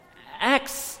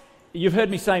you've heard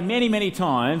me say many, many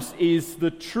times, is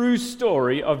the true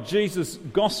story of Jesus'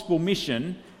 gospel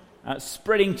mission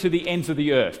spreading to the ends of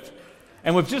the earth.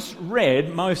 And we've just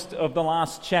read most of the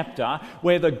last chapter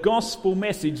where the gospel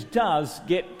message does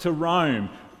get to Rome.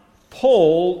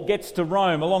 Paul gets to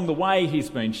Rome. Along the way, he's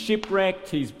been shipwrecked,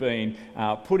 he's been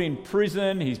put in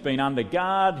prison, he's been under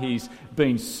guard, he's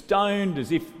been stoned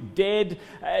as if dead,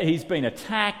 he's been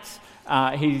attacked,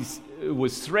 he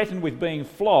was threatened with being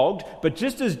flogged. But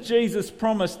just as Jesus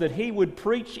promised that he would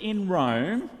preach in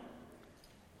Rome,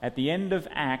 at the end of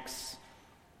Acts,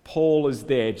 Paul is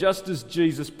there, just as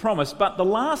Jesus promised. But the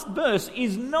last verse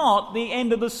is not the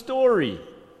end of the story,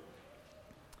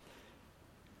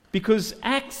 because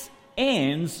Acts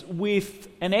ends with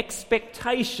an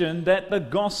expectation that the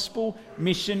gospel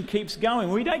mission keeps going.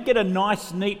 We don't get a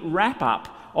nice, neat wrap-up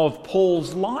of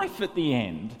Paul's life at the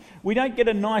end. We don't get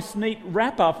a nice, neat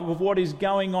wrap-up of what is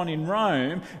going on in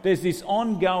Rome. There's this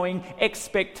ongoing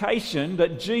expectation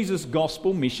that Jesus'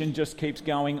 gospel mission just keeps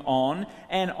going on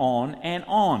and on and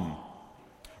on,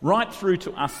 right through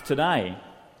to us today.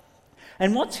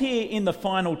 And what's here in the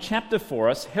final chapter for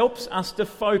us helps us to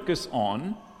focus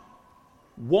on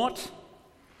what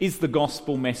is the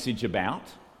gospel message about,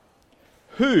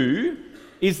 who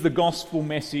is the gospel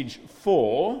message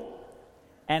for,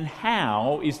 and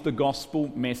how is the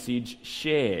gospel message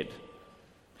shared.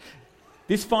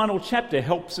 This final chapter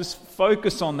helps us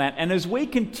focus on that. And as we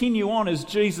continue on as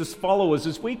Jesus followers,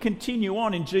 as we continue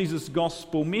on in Jesus'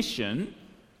 gospel mission,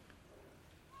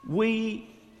 we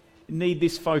need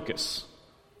this focus.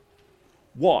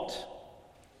 What?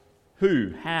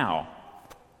 Who? How?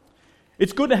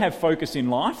 It's good to have focus in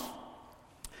life.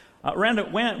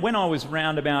 When I was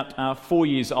around about 4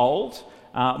 years old,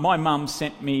 my mum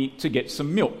sent me to get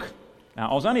some milk.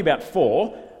 Now, I was only about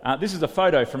 4. This is a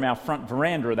photo from our front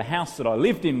veranda of the house that I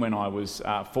lived in when I was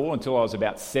 4 until I was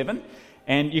about 7.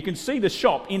 And you can see the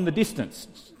shop in the distance,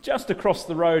 just across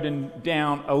the road and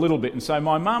down a little bit. And so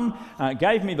my mum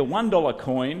gave me the $1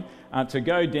 coin to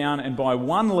go down and buy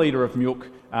 1 litre of milk,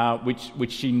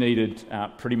 which she needed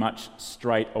pretty much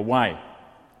straight away.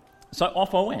 So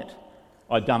off I went.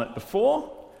 I'd done it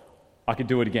before, I could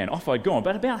do it again. Off I'd gone.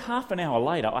 But about half an hour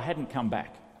later, I hadn't come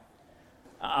back.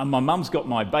 My mum's got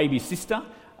my baby sister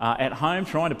at home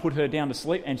trying to put her down to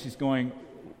sleep, and she's going,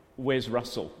 "Where's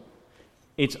Russell?"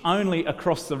 It's only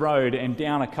across the road and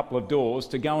down a couple of doors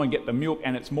to go and get the milk,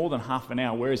 and it's more than half an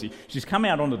hour. Where is he? She's come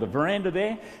out onto the veranda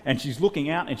there, and she's looking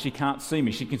out, and she can't see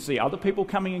me. She can see other people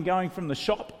coming and going from the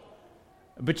shop,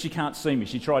 but she can't see me.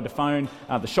 She tried to phone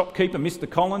the shopkeeper, Mr.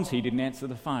 Collins. He didn't answer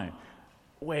the phone.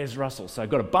 Where's Russell? So I've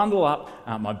got to bundle up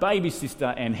my baby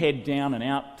sister and head down and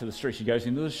out to the street. She goes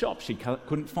into the shop. She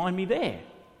couldn't find me there.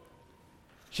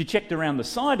 She checked around the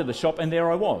side of the shop, and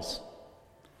there I was.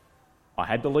 I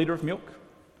had the litre of milk.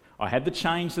 I had the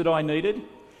change that I needed.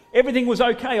 Everything was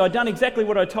okay. I'd done exactly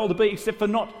what I told to be, except for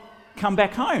not come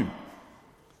back home.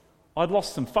 I'd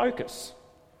lost some focus.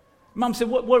 Mum said,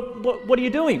 what are you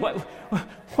doing?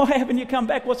 Why haven't you come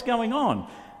back? What's going on?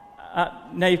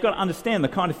 Now, you've got to understand the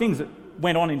kind of things that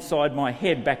went on inside my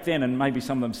head back then, and maybe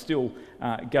some of them still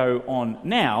go on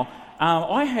now.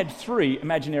 I had 3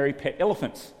 imaginary pet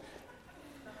elephants.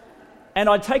 And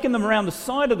I'd taken them around the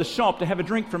side of the shop to have a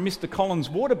drink from Mr. Collins'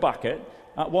 water bucket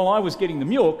while I was getting the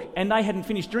milk, and they hadn't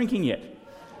finished drinking yet.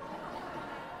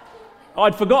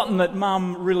 I'd forgotten that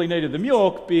Mum really needed the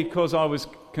milk because I was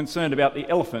concerned about the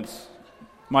elephants,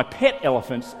 my pet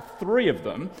elephants, 3 of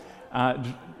them,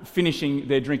 finishing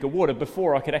their drink of water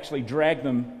before I could actually drag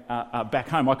them back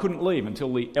home. I couldn't leave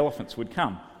until the elephants would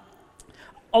come.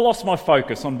 I lost my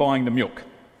focus on buying the milk.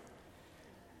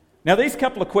 Now, these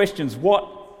couple of questions, what,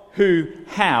 who,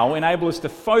 how, enable us to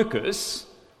focus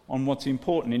on what's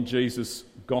important in Jesus'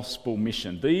 gospel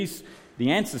mission.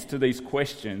 The answers to these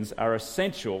questions are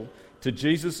essential to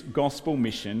Jesus' gospel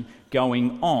mission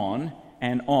going on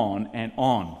and on and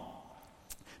on.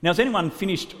 Now, has anyone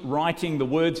finished writing the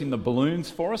words in the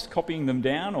balloons for us, copying them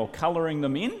down or colouring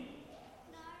them in?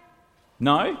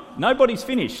 No? Nobody's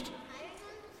finished?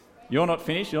 You're not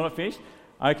finished? You're not finished?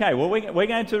 Okay, well, we're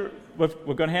going to...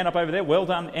 We've got a hand up over there. Well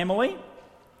done, Emily.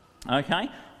 Okay,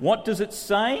 what does it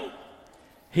say?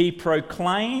 He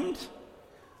proclaimed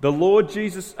the Lord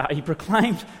Jesus... he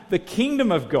proclaimed the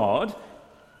kingdom of God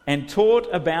and taught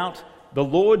about the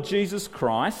Lord Jesus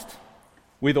Christ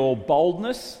with all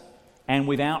boldness and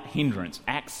without hindrance.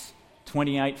 Acts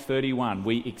 28:31.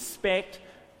 We expect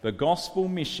the gospel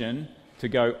mission to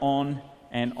go on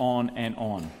and on and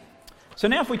on. So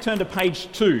now if we turn to page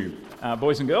 2,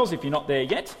 boys and girls, if you're not there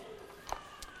yet,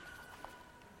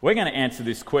 we're going to answer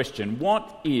this question.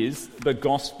 What is the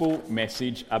gospel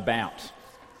message about?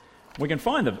 We can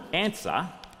find the answer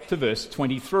to verse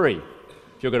 23. If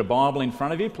you've got a Bible in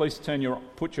front of you, please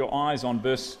put your eyes on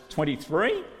verse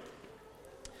 23.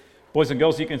 Boys and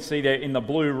girls, you can see there in the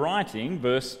blue writing,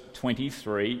 verse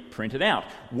 23 printed out.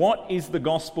 What is the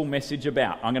gospel message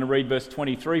about? I'm going to read verse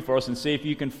 23 for us and see if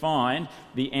you can find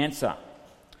the answer.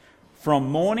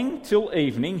 From morning till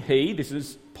evening, he, this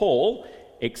is Paul,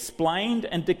 explained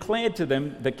and declared to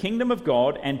them the kingdom of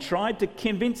God and tried to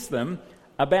convince them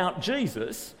about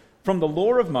Jesus from the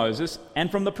law of Moses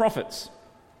and from the prophets.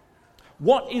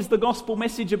 What is the gospel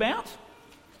message about?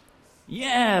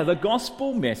 Yeah, the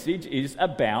gospel message is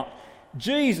about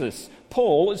Jesus.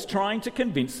 Paul is trying to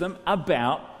convince them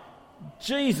about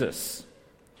Jesus.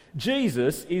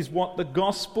 Jesus is what the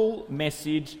gospel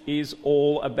message is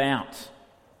all about.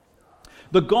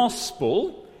 The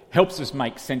gospel helps us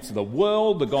make sense of the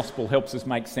world. The gospel helps us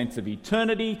make sense of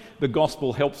eternity. The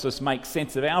gospel helps us make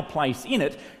sense of our place in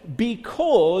it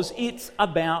because it's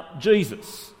about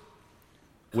Jesus.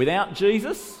 Without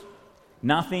Jesus,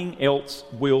 nothing else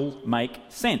will make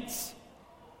sense.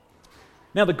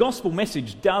 Now, the gospel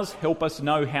message does help us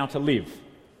know how to live.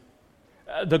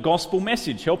 The gospel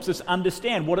message helps us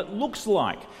understand what it looks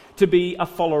like to be a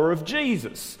follower of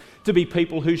Jesus, to be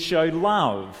people who show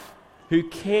love, who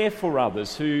care for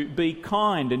others, who be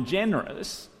kind and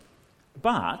generous.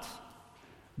 But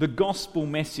the gospel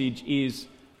message is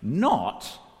not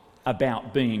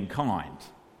about being kind.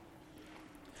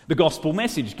 The gospel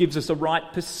message gives us a right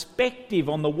perspective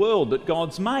on the world that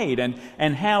God's made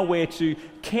and how we're to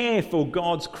care for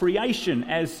God's creation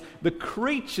as the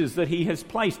creatures that he has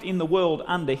placed in the world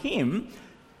under him.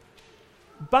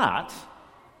 But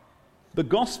the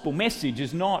gospel message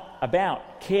is not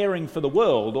about caring for the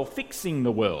world or fixing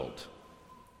the world.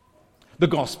 The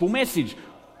gospel message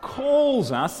calls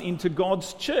us into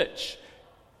God's church,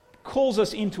 calls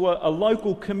us into a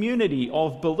local community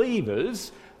of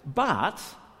believers, but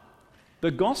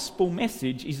the gospel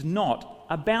message is not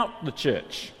about the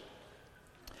church.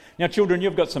 Now, children,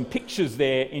 you've got some pictures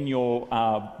there in your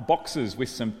boxes with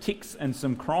some ticks and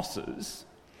some crosses.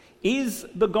 Is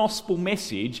the gospel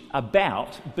message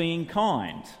about being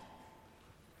kind?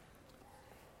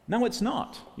 No, it's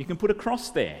not. You can put a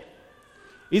cross there.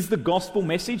 Is the gospel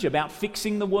message about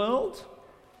fixing the world?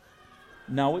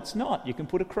 No, it's not. You can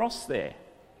put a cross there.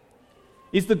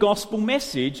 Is the gospel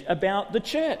message about the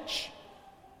church?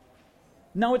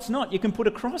 No, it's not. You can put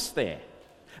a cross there.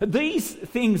 These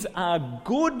things are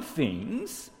good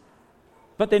things,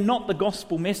 but they're not the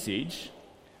gospel message.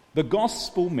 The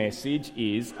gospel message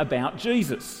is about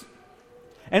Jesus.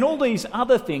 And all these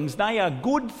other things, they are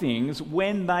good things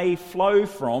when they flow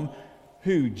from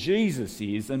who Jesus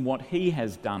is and what he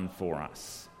has done for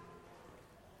us.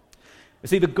 You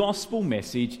see, the gospel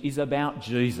message is about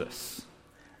Jesus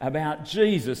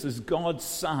as God's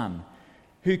Son,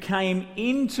 who came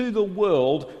into the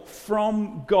world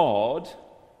from God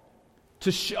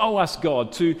to show us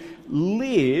God, to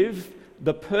live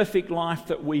the perfect life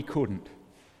that we couldn't,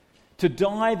 to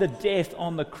die the death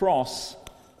on the cross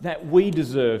that we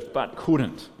deserved but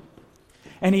couldn't.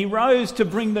 And he rose to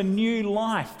bring the new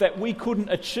life that we couldn't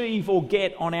achieve or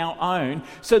get on our own,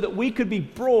 so that we could be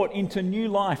brought into new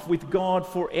life with God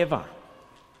forever.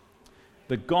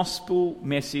 The gospel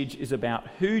message is about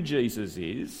who Jesus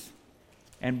is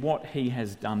and what he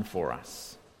has done for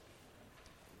us.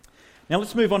 Now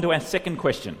let's move on to our second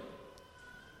question.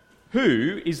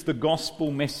 Who is the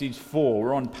gospel message for?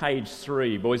 We're on page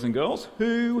 3, boys and girls.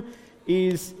 Who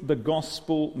is the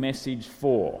gospel message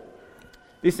for?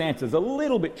 This answer is a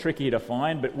little bit tricky to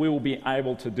find, but we will be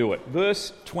able to do it.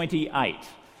 Verse 28.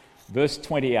 Verse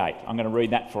 28. I'm going to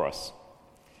read that for us.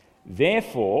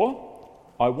 Therefore,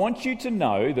 I want you to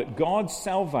know that God's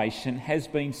salvation has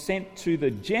been sent to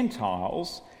the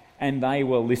Gentiles, and they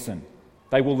will listen.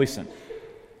 They will listen.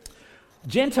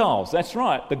 Gentiles, that's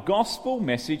right. The gospel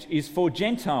message is for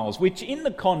Gentiles, which in the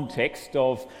context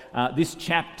of this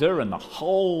chapter and the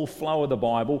whole flow of the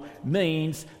Bible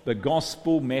means the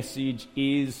gospel message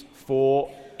is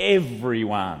for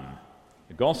everyone.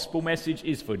 The gospel message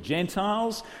is for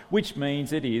Gentiles, which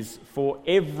means it is for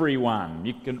everyone.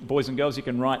 You can, boys and girls, you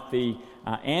can write the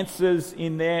answers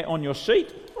in there on your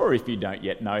sheet, or if you don't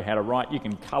yet know how to write, you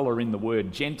can colour in the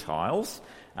word Gentiles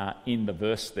in the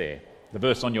verse there. The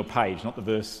verse on your page, not the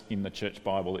verse in the church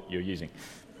Bible that you're using.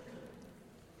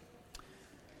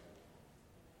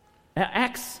 Now,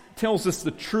 Acts tells us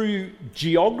the true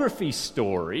geography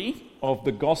story of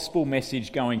the gospel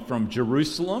message going from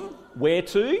Jerusalem, where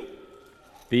to?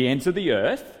 The ends of the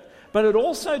earth. But it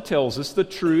also tells us the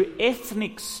true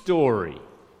ethnic story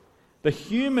The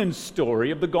human story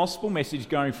of the gospel message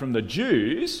going from the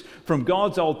Jews, from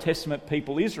God's Old Testament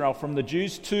people Israel, from the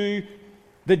Jews to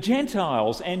the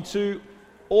Gentiles and to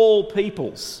all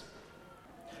peoples.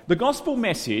 The gospel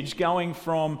message going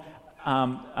from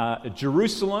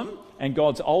Jerusalem and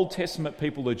God's Old Testament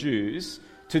people, the Jews,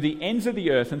 to the ends of the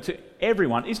earth and to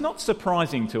everyone is not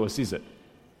surprising to us, is it?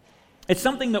 It's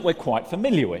something that we're quite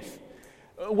familiar with.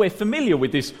 We're familiar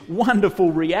with this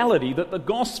wonderful reality that the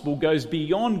gospel goes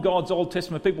beyond God's Old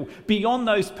Testament people, beyond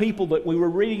those people that we were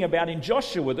reading about in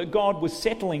Joshua, that God was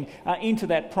settling into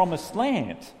that promised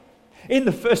land. In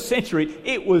the first century,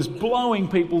 it was blowing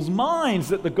people's minds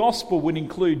that the gospel would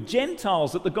include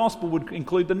Gentiles, that the gospel would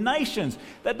include the nations,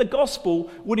 that the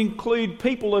gospel would include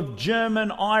people of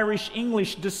German, Irish,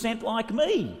 English descent like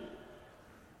me,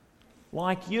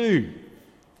 like you.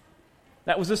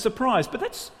 That was a surprise, but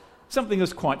that's something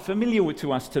that's quite familiar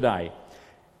to us today.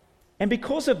 And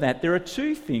because of that, there are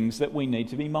two things that we need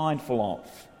to be mindful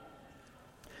of.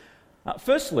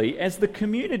 Firstly, as the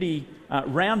community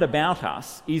round about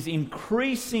us is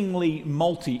increasingly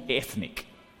multi-ethnic,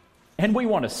 and we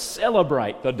want to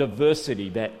celebrate the diversity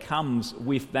that comes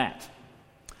with that.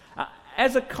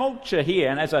 As a culture here,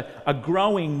 and as a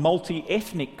growing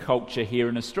multi-ethnic culture here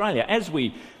in Australia, as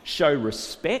we show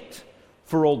respect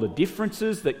for all the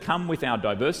differences that come with our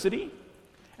diversity,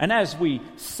 and as we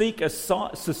seek a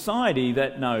society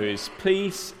that knows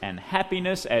peace and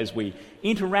happiness, as we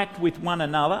interact with one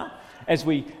another, as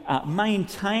we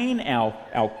maintain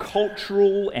our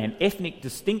cultural and ethnic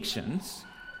distinctions,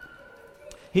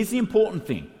 here's the important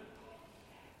thing.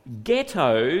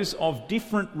 Ghettos of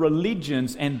different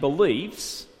religions and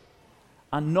beliefs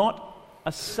are not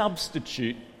a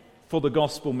substitute for the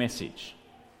gospel message.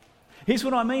 Here's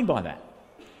what I mean by that.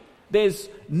 There's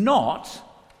not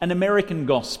an American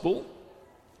gospel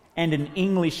and an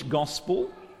English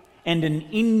gospel and an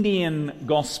Indian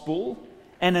gospel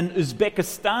and an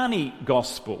Uzbekistani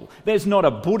gospel. There's not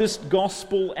a Buddhist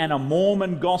gospel and a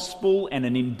Mormon gospel and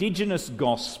an indigenous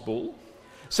gospel,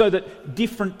 so that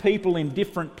different people in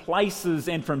different places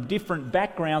and from different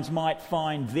backgrounds might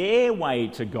find their way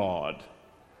to God.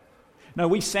 No,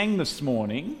 we sang this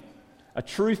morning a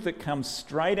truth that comes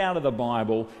straight out of the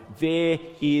Bible: there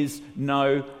is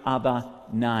no other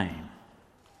name.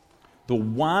 The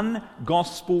one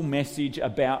gospel message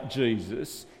about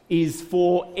Jesus is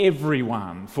for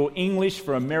everyone, for English,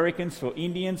 for Americans, for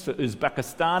Indians, for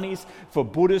Uzbekistanis, for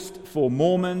Buddhists, for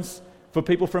Mormons, for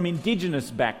people from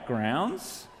indigenous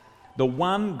backgrounds. The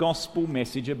one gospel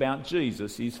message about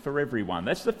Jesus is for everyone.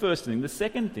 That's the first thing. The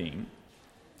second thing,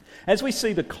 as we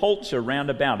see the culture round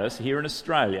about us here in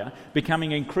Australia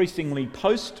becoming increasingly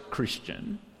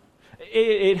post-Christian,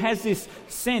 it has this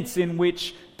sense in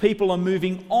which people are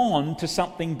moving on to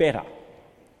something better.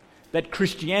 That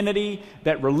Christianity,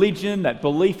 that religion, that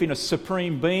belief in a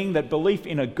supreme being, that belief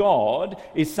in a God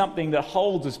is something that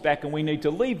holds us back, and we need to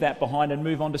leave that behind and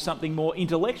move on to something more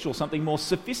intellectual, something more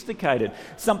sophisticated,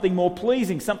 something more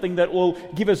pleasing, something that will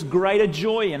give us greater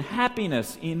joy and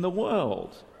happiness in the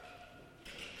world.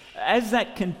 As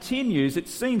that continues, it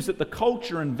seems that the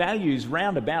culture and values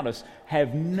round about us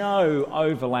have no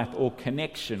overlap or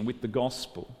connection with the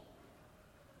gospel.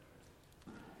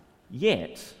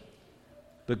 Yet,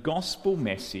 the gospel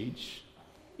message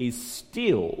is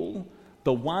still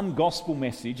the one gospel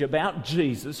message about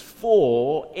Jesus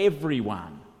for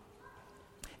everyone.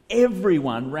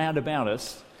 Everyone round about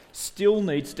us still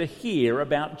needs to hear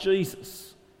about Jesus.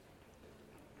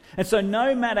 And so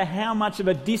no matter how much of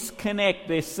a disconnect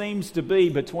there seems to be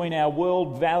between our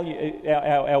world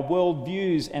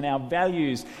views and our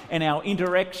values and our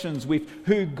interactions with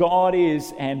who God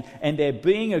is and there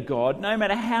being a God, no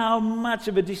matter how much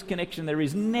of a disconnection there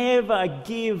is, never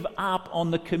give up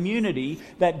on the community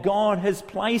that God has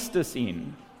placed us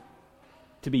in,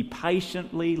 to be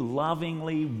patiently,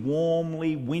 lovingly,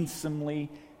 warmly, winsomely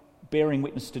bearing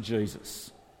witness to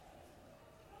Jesus.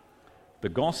 The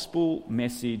gospel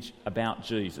message about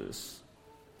Jesus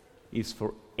is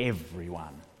for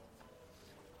everyone.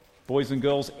 Boys and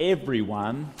girls,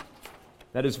 everyone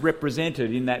that is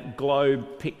represented in that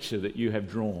globe picture that you have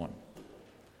drawn.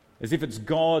 As if it's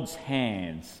God's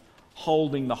hands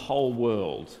holding the whole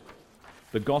world.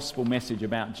 The gospel message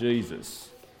about Jesus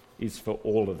is for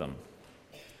all of them.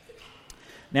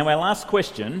 Now, our last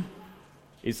question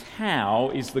is, how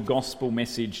is the gospel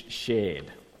message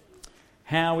shared?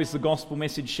 How is the gospel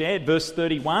message shared? Verse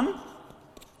 31.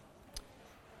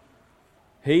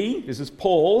 This is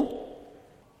Paul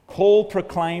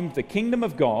proclaimed the kingdom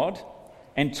of God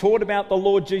and taught about the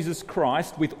Lord Jesus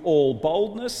Christ with all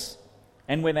boldness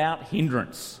and without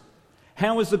hindrance.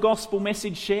 How is the gospel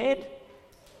message shared?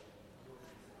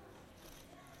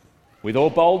 with all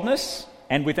boldness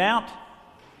and without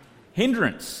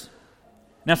hindrance.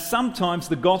 Now, sometimes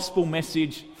the gospel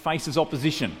message faces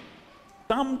opposition.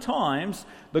 Sometimes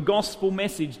the gospel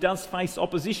message does face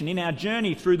opposition. In our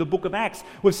journey through the book of Acts,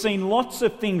 we've seen lots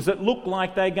of things that look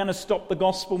like they're going to stop the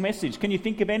gospel message. Can you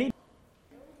think of any?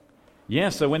 Yeah,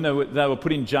 so when they were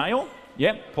put in jail,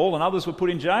 Paul and others were put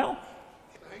in jail.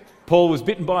 Paul was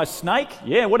bitten by a snake.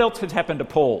 Yeah, what else had happened to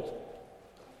Paul?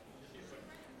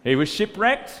 He was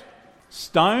shipwrecked,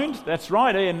 stoned, that's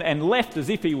right, and left as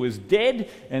if he was dead,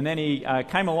 and then he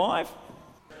came alive.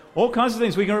 All kinds of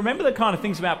things. We can remember the kind of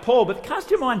things about Paul, but cast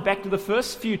your mind back to the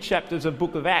first few chapters of the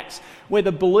book of Acts, where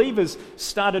the believers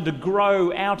started to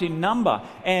grow out in number,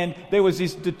 and there was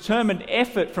this determined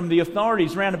effort from the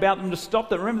authorities round about them to stop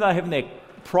them. Remember, they were having their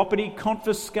property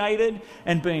confiscated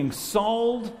and being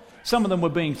sold. Some of them were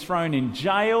being thrown in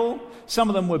jail. Some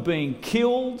of them were being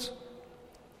killed.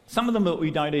 Some of them that we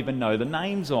don't even know the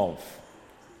names of.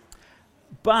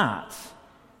 But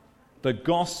the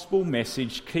gospel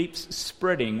message keeps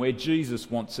spreading where Jesus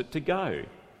wants it to go.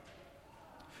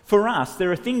 For us,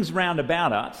 there are things round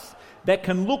about us that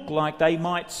can look like they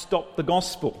might stop the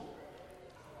gospel.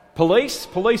 Police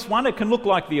one, it can look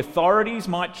like the authorities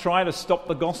might try to stop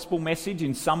the gospel message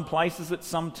in some places at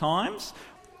some times.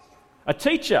 A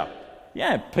teacher,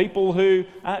 people who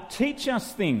teach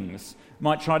us things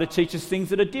might try to teach us things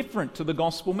that are different to the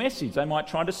gospel message. They might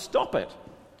try to stop it.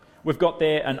 We've got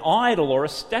there an idol or a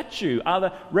statue,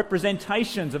 other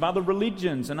representations of other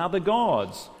religions and other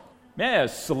gods.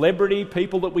 Celebrity,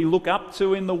 people that we look up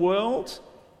to in the world.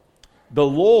 The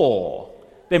law.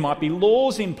 There might be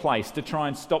laws in place to try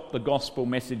and stop the gospel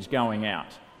message going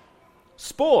out.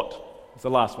 Sport is the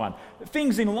last one.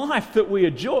 Things in life that we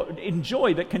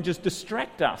enjoy that can just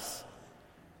distract us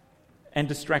and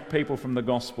distract people from the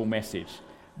gospel message.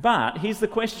 But here's the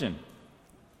question.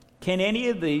 Can any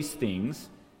of these things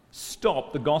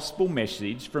stop the gospel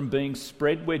message from being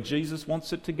spread where Jesus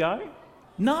wants it to go?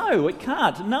 No, it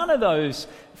can't. None of those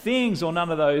things or none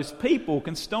of those people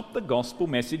can stop the gospel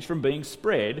message from being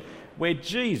spread where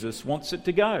Jesus wants it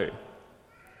to go.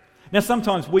 Now,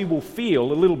 sometimes we will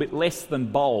feel a little bit less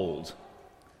than bold.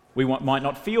 We might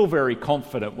not feel very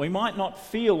confident. We might not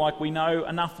feel like we know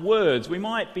enough words. We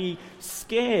might be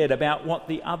scared about what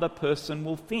the other person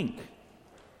will think.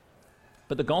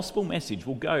 But the gospel message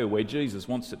will go where Jesus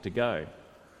wants it to go.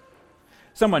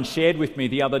 Someone shared with me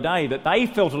the other day that they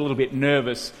felt a little bit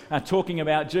nervous talking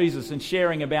about Jesus and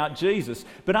sharing about Jesus.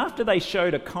 But after they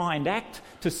showed a kind act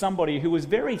to somebody who was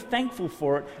very thankful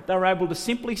for it, they were able to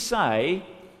simply say,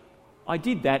 I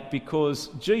did that because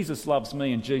Jesus loves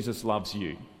me and Jesus loves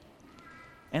you.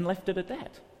 And left it at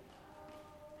that.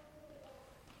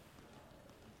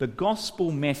 The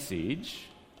gospel message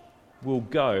will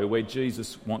go where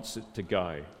Jesus wants it to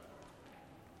go.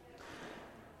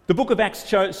 The book of Acts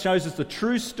shows us the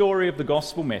true story of the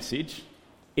gospel message.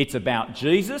 It's about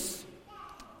Jesus,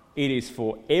 it is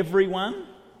for everyone,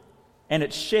 and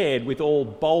it's shared with all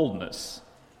boldness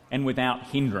and without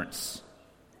hindrance.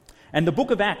 And the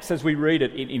book of Acts, as we read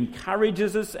it, it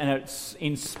encourages us and it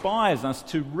inspires us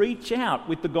to reach out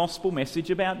with the gospel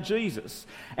message about Jesus.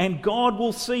 And God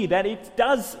will see that it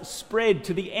does spread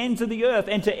to the ends of the earth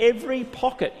and to every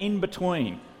pocket in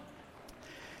between.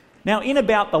 Now, in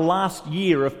about the last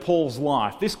year of Paul's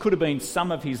life, this could have been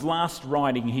some of his last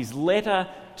writing, his letter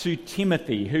to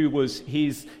Timothy, who was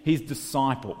his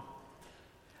disciple.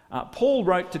 Paul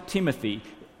wrote to Timothy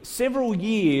several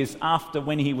years after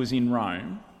when he was in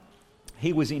Rome.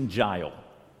 He was in jail.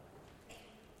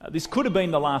 This could have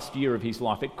been the last year of his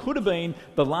life. It could have been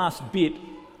the last bit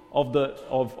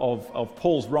of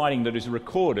Paul's writing that is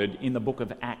recorded in the book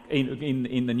of Acts,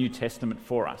 in the New Testament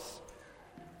for us.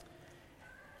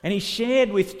 And he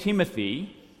shared with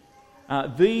Timothy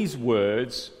these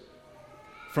words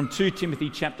from 2 Timothy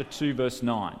chapter 2 verse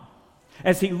 9.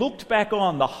 As he looked back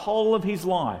on the whole of his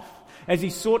life, as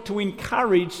he sought to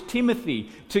encourage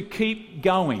Timothy to keep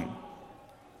going,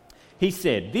 he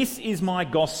said, "This is my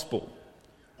gospel,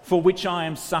 for which I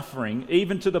am suffering,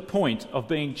 even to the point of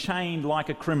being chained like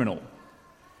a criminal.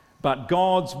 But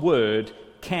God's word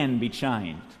can be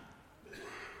chained."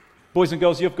 Boys and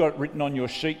girls, you've got it written on your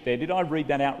sheet there. Did I read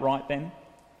that out right then?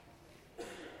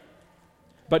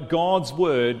 But God's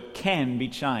word can be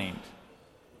chained.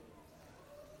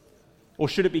 Or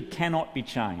should it be cannot be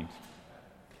chained?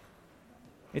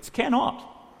 It's cannot.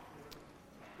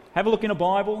 Have a look in a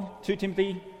Bible, 2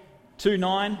 Timothy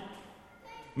 2:9.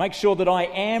 Make sure that I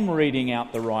am reading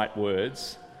out the right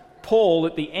words. Paul,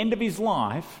 at the end of his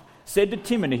life, said to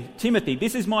Timothy,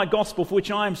 "This is my gospel for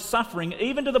which I am suffering,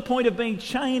 even to the point of being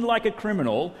chained like a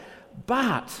criminal.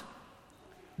 But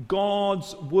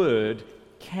God's word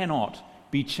cannot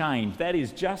be changed. That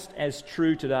is just as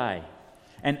true today.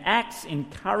 And Acts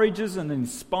encourages and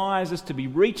inspires us to be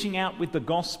reaching out with the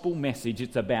gospel message.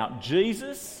 It's about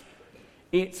Jesus,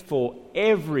 it's for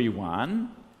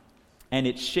everyone, and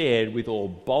it's shared with all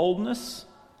boldness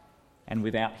and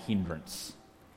without hindrance.